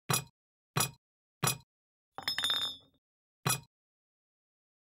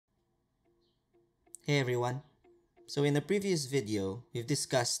Hey everyone. So in the previous video, we've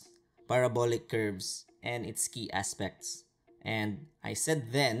discussed parabolic curves and its key aspects. And I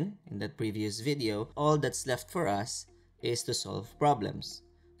said then, in that previous video, all that's left for us is to solve problems.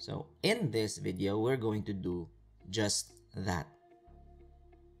 So in this video, we're going to do just that.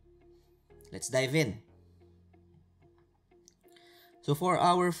 Let's dive in. So for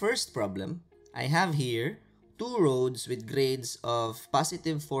our first problem, I have here two roads with grades of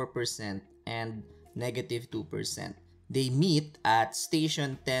positive 4% and negative 2%. They meet at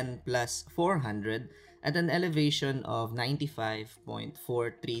station 10 plus 400 at an elevation of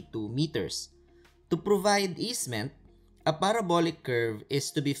 95.432 meters. To provide easement, a parabolic curve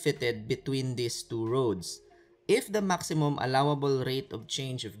is to be fitted between these two roads. If the maximum allowable rate of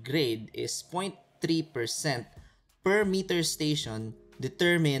change of grade is 0.3% per meter station,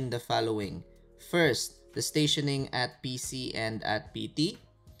 determine the following. First, the stationing at PC and at PT.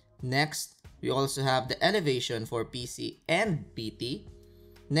 Next, we also have the elevation for PC and PT.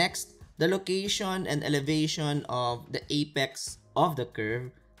 Next, the location and elevation of the apex of the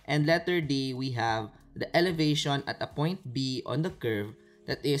curve. And letter D, we have the elevation at a point B on the curve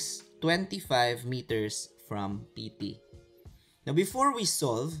that is 25 meters from PT. Now, before we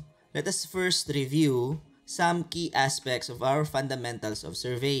solve, let us first review some key aspects of our fundamentals of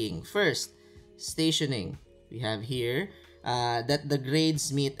surveying. First, stationing. We have here that the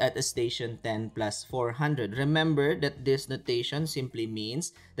grades meet at a station 10 plus 400. Remember that this notation simply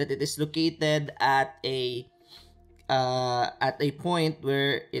means that it is located at a point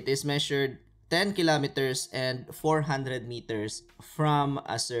where it is measured 10 kilometers and 400 meters from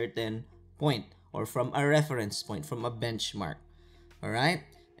a certain point or from a reference point, from a benchmark. Alright?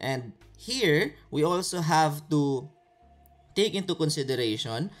 And here, we also have to take into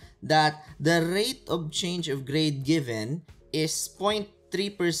consideration that the rate of change of grade given is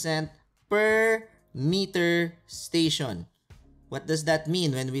 0.3% per meter station. What does that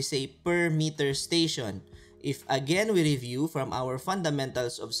mean when we say per meter station? If again we review from our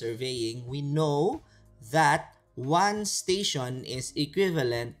fundamentals of surveying, we know that one station is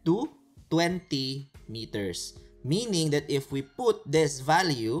equivalent to 20 meters. Meaning that if we put this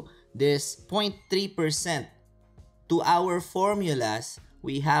value, this 0.3% to our formulas,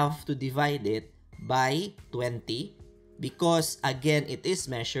 we have to divide it by 20 because again, it is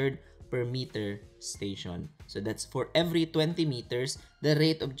measured per meter station. So that's for every 20 meters, the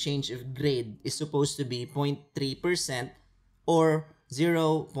rate of change of grade is supposed to be 0.3% or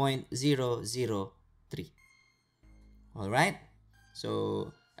 0.003. Alright?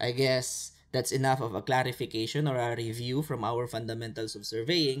 So I guess that's enough of a clarification or a review from our fundamentals of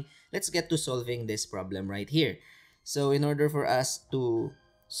surveying. Let's get to solving this problem right here. So in order for us to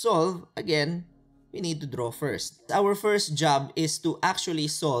solve, again, we need to draw first. Our first job is to actually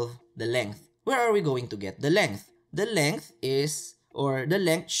solve the length. Where are we going to get the length? The length is, or the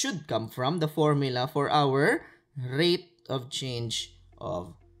length should come from the formula for our rate of change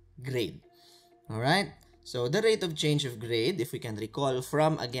of grade. Alright? So the rate of change of grade, if we can recall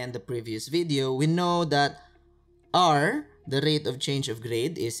from again the previous video, we know that R, the rate of change of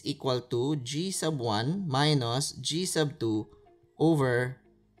grade, is equal to G sub 1 minus G sub 2 over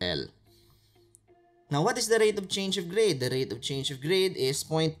L. Now, what is the rate of change of grade? The rate of change of grade is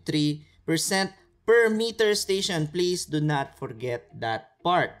 0.3% per meter station. Please do not forget that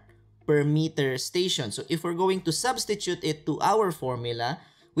part, per meter station. So if we're going to substitute it to our formula,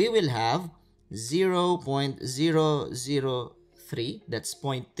 we will have 0.003, that's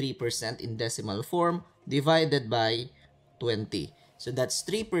 0.3% in decimal form, divided by 20. So that's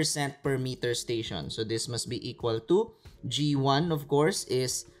 3% per meter station. So this must be equal to G1, of course,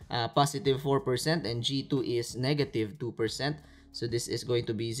 is positive 4% and G2 is negative 2%. So this is going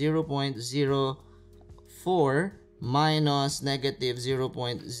to be 0.04 minus negative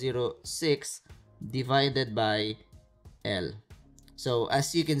 0.06 divided by L. So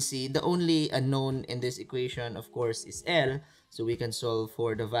as you can see, the only unknown in this equation, of course, is L. So we can solve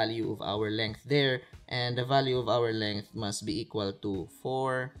for the value of our length there. And the value of our length must be equal to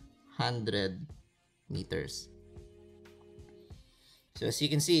 400 meters. So as you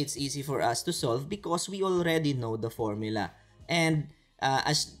can see, it's easy for us to solve because we already know the formula. And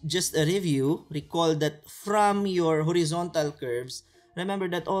as just a review, recall that from your horizontal curves, remember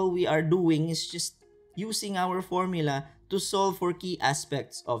that all we are doing is just using our formula to solve for key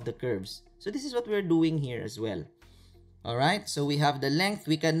aspects of the curves. So this is what we're doing here as well. Alright, so we have the length.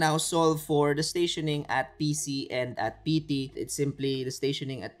 We can now solve for the stationing at PC and at PT. It's simply the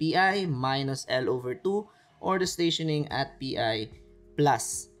stationing at PI minus L over 2 or the stationing at PI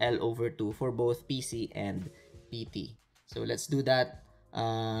plus L over 2 for both PC and PT. So let's do that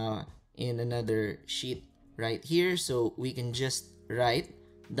in another sheet right here. So we can just write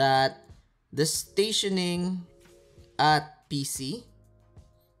that the stationing at PC,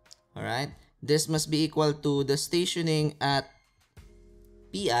 all right, this must be equal to the stationing at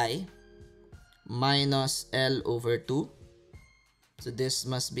PI minus L over 2. So this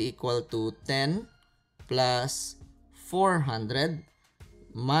must be equal to 10 plus 400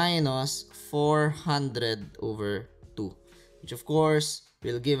 minus 400 over 2, which of course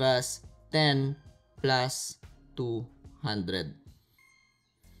will give us 10 plus 200.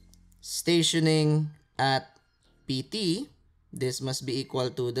 Stationing at PT, this must be equal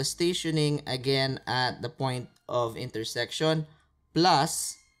to the stationing again at the point of intersection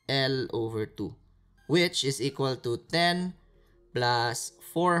plus L over 2, which is equal to 10 plus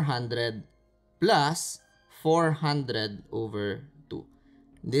 400 plus 400 over 2.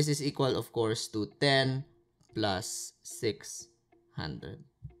 This is equal, of course, to 10 plus 600.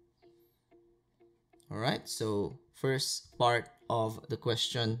 Alright, so first part of the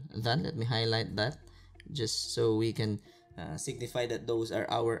question done. Let me highlight that just so we can signify that those are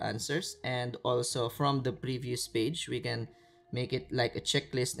our answers. And also from the previous page, we can make it like a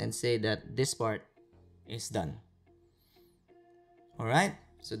checklist and say that this part is done. Alright,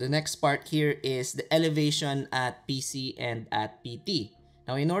 so the next part here is the elevation at PC and at PT.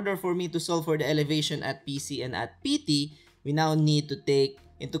 Now, in order for me to solve for the elevation at PC and at PT, we now need to take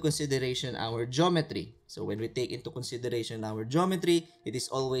into consideration our geometry. So when we take into consideration our geometry, it is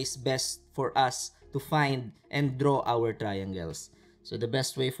always best for us to find and draw our triangles. So the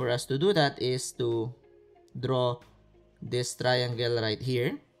best way for us to do that is to draw this triangle right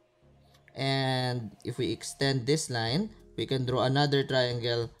here. And if we extend this line, we can draw another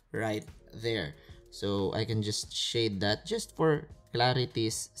triangle right there. So I can just shade that just for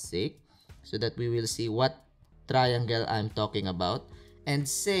clarity's sake so that we will see what triangle I'm talking about, and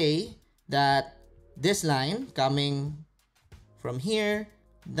say that this line coming from here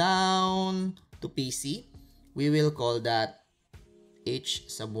down to PC, we will call that H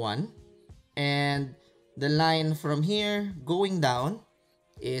sub 1, and the line from here going down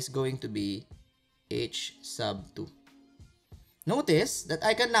is going to be H sub 2. Notice that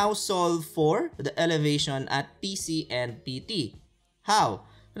I can now solve for the elevation at PC and PT. How?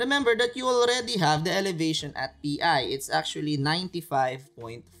 Remember that you already have the elevation at PI. It's actually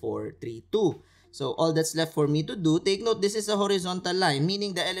 95.432. So all that's left for me to do, take note, this is a horizontal line,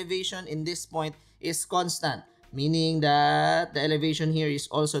 meaning the elevation in this point is constant, meaning that the elevation here is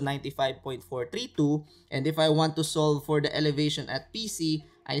also 95.432. And if I want to solve for the elevation at PC,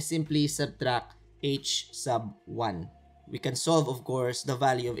 I simply subtract H sub 1. We can solve, of course, the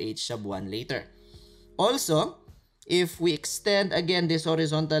value of H sub 1 later. Also, if we extend again this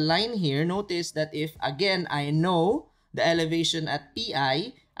horizontal line here, notice that if again I know the elevation at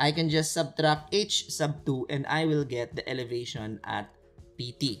PI, I can just subtract H sub 2 and I will get the elevation at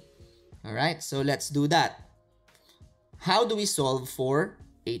PT. Alright, so let's do that. How do we solve for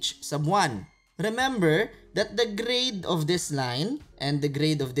H sub 1? Remember that the grade of this line and the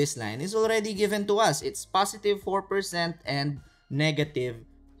grade of this line is already given to us. It's positive 4% and negative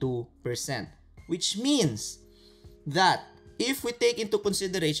 2%. Which means that if we take into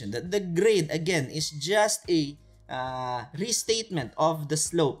consideration that the grade again is just a restatement of the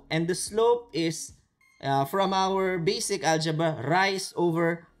slope, and the slope is from our basic algebra, rise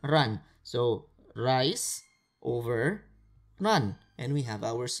over run. So rise over run, and we have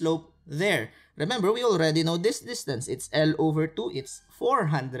our slope there. Remember, we already know this distance. It's L over 2. It's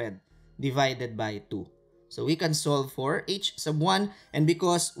 400 divided by 2. So we can solve for H sub 1, and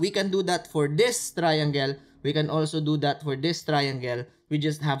because we can do that for this triangle, we can also do that for this triangle. We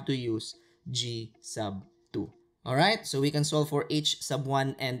just have to use G sub 2. Alright, so we can solve for H sub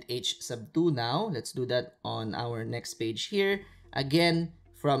 1 and H sub 2 now. Let's do that on our next page here. Again,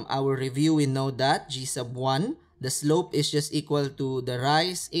 from our review, we know that G sub 1, the slope is just equal to the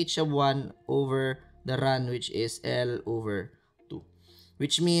rise H sub 1 over the run, which is L over 2.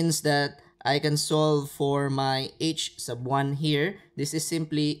 Which means that I can solve for my H sub 1 here. This is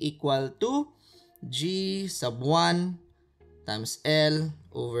simply equal to G sub 1 times L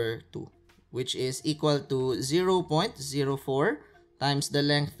over 2, which is equal to 0.04 times the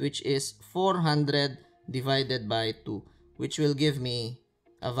length, which is 400 divided by 2, which will give me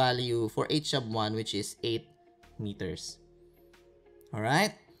a value for H sub 1, which is 8 meters.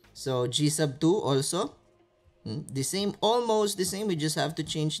 Alright, so G sub 2 also the same, almost the same. We just have to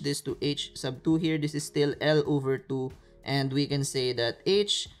change this to H sub 2 here. This is still L over 2, and we can say that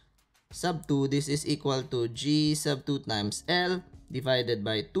H sub 2, this is equal to G sub 2 times L divided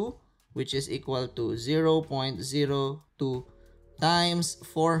by 2, which is equal to 0.023 times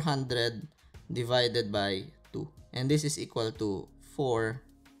 400 divided by 2. And this is equal to 4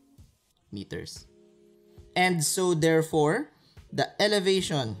 meters. And so therefore, the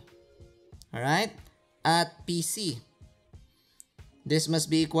elevation, all right, at PC, this must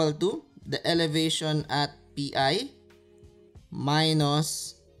be equal to the elevation at PI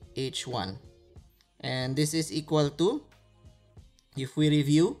minus H1. And this is equal to, if we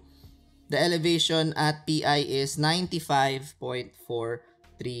review, the elevation at PI is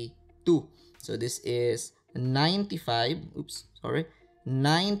 95.432. So this is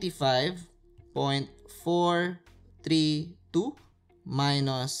 95.432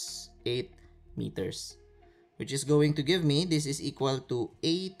 minus 8 meters, which is going to give me, this is equal to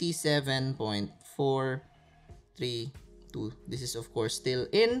 87.432. This is of course still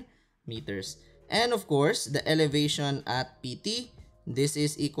in meters. And of course, the elevation at PT, this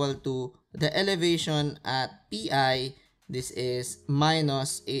is equal to the elevation at PI, this is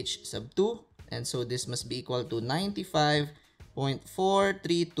minus H sub 2. And so this must be equal to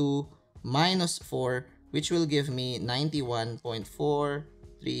 95.432 minus 4, which will give me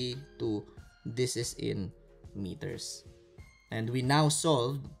 91.432. This is in meters. And we now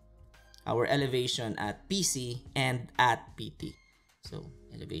solved our elevation at PC and at PT. So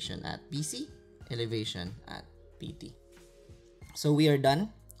elevation at PC, elevation at PT. So we are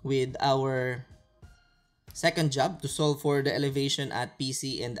done with our second job to solve for the elevation at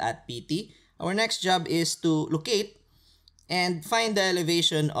PC and at PT. Our next job is to locate and find the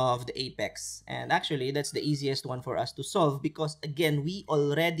elevation of the apex. And actually, that's the easiest one for us to solve because again, we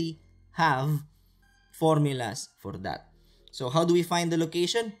already have formulas for that. So how do we find the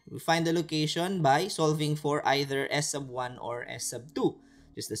location? We find the location by solving for either S sub 1 or S sub 2.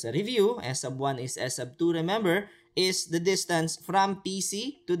 Just as a review, S sub 1 is S sub 2, remember, is the distance from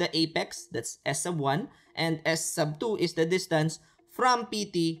PC to the apex, that's S sub 1, and S sub 2 is the distance from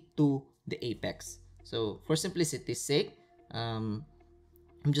PT to the apex. So for simplicity's sake, I'm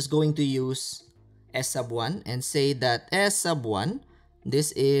just going to use S sub 1 and say that S sub 1,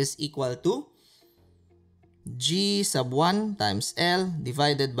 this is equal to G sub 1 times L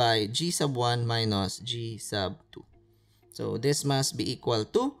divided by G sub 1 minus G sub 2. So this must be equal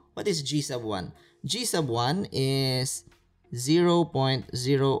to, what is G sub 1? G sub 1 is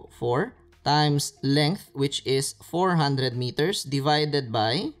 0.04 times length, which is 400 meters, divided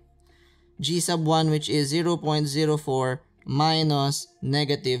by G sub 1, which is 0.04 minus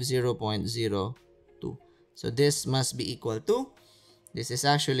negative 0.02. So this must be equal to, this is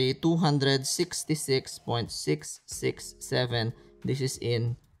actually 266.667. This is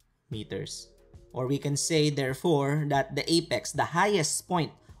in meters. Or we can say, therefore, that the apex, the highest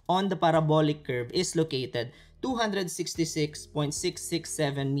point on the parabolic curve, is located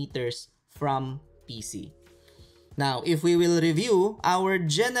 266.667 meters from PC. Now, if we will review, our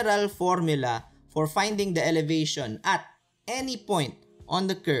general formula for finding the elevation at any point on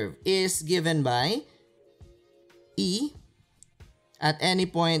the curve is given by E at any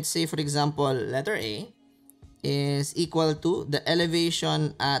point, say for example, letter A, is equal to the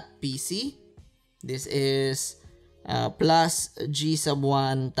elevation at PC. This is plus G sub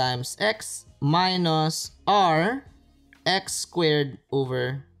 1 times X minus R X squared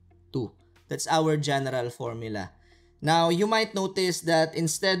over 2. That's our general formula. Now, you might notice that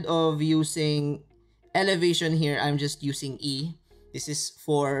instead of using elevation here, I'm just using E. This is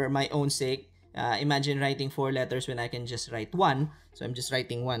for my own sake. Imagine writing 4 letters when I can just write 1. So I'm just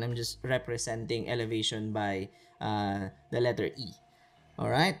writing 1. I'm just representing elevation by the letter E.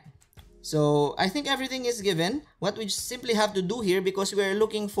 Alright? So I think everything is given. What we simply have to do here, because we're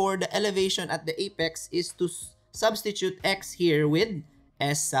looking for the elevation at the apex, is to substitute X here with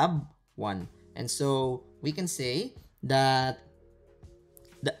S sub 1. And so we can say that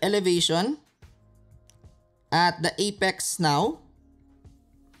the elevation at the apex now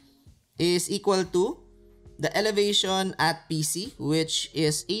is equal to the elevation at PC, which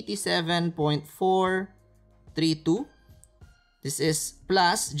is 87.432. This is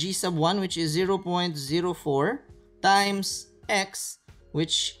plus G sub 1, which is 0.04 times X,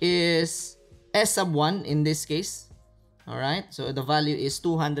 which is S sub 1 in this case. Alright, so the value is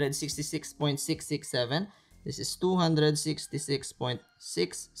 266.667. This is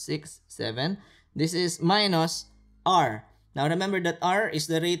 266.667. This is minus R. Now remember that R is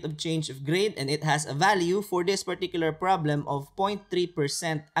the rate of change of grade, and it has a value for this particular problem of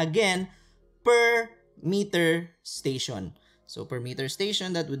 0.3%, again, per meter station. So per meter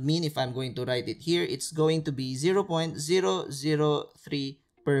station, that would mean, if I'm going to write it here, it's going to be 0.003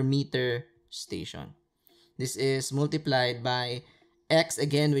 per meter station. This is multiplied by X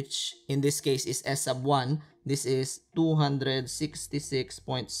again, which in this case is S sub 1. This is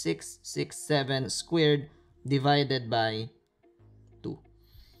 266.667 squared divided by 2.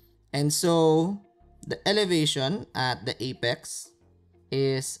 And so the elevation at the apex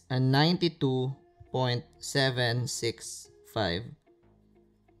is a 92.765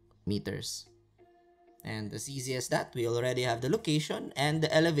 meters. And as easy as that, we already have the location and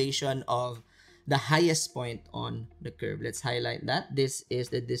the elevation of the highest point on the curve. Let's highlight that. This is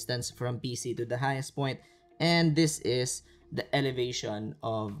the distance from PC to the highest point, and this is the elevation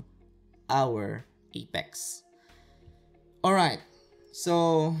of our apex. All right,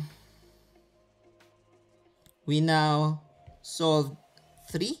 so we now solved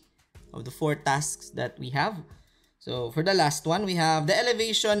 3 of the 4 tasks that we have. So for the last one, we have the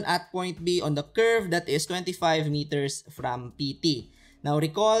elevation at point B on the curve that is 25 meters from PT. Now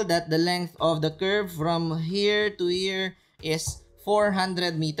recall that the length of the curve from here to here is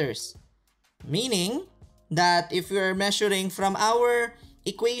 400 meters. Meaning that if we're measuring from our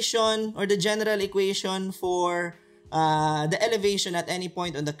equation or the general equation for the elevation at any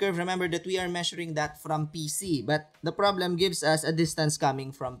point on the curve, remember that we are measuring that from PC. But the problem gives us a distance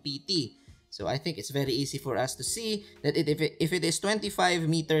coming from PT. So I think it's very easy for us to see that if it is 25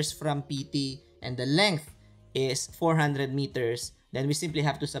 meters from PT and the length is 400 meters, then we simply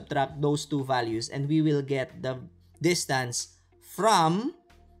have to subtract those two values and we will get the distance from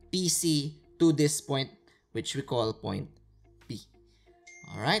PC to this point, which we call point P.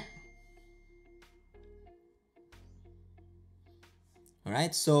 Alright?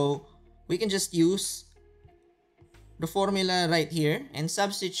 Alright, so we can just use the formula right here and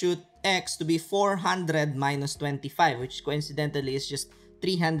substitute x to be 400 minus 25, which coincidentally is just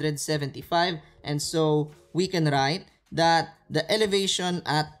 375. And so we can write that the elevation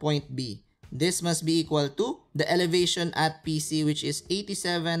at point B, this must be equal to the elevation at PC, which is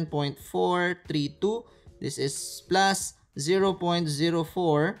 87.432. This is plus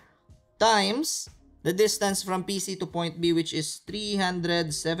 0.04 times the distance from PC to point B, which is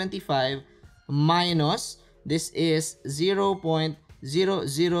 375, minus this is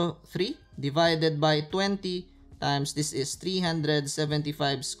 0.003 divided by 20 times this is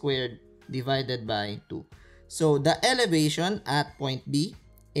 375 squared divided by 2. So the elevation at point B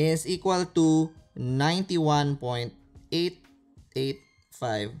is equal to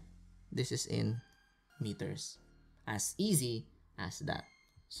 91.885. This is in meters. As easy as that.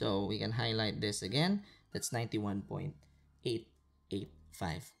 So we can highlight this again. That's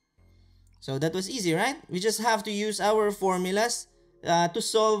 91.885. So that was easy, right? We just have to use our formulas to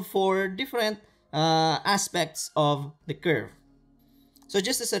solve for different aspects of the curve. So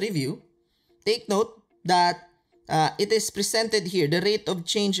just as a review, take note that it is presented here. The rate of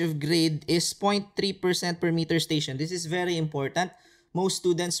change of grade is 0.3% per meter station. This is very important. Most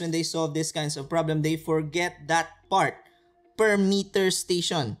students, when they solve this kinds of problem, they forget that part. Per meter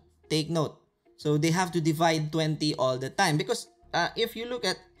station. Take note. So they have to divide 20 all the time. Because if you look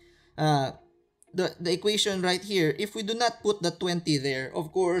at the equation right here, if we do not put the 20 there,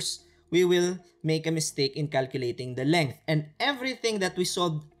 of course, we will make a mistake in calculating the length. And everything that we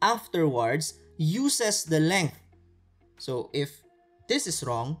solved afterwards uses the length. So if this is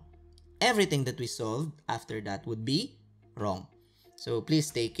wrong, everything that we solved after that would be wrong. So please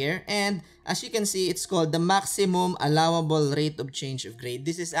take care. And as you can see, it's called the maximum allowable rate of change of grade.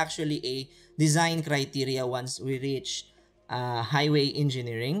 This is actually a design criteria once we reach highway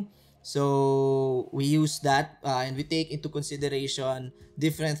engineering. So we use that and we take into consideration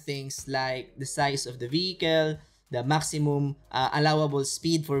different things like the size of the vehicle, the maximum allowable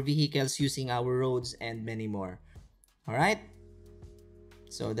speed for vehicles using our roads, and many more. Alright?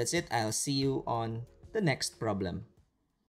 So that's it. I'll see you on the next problem.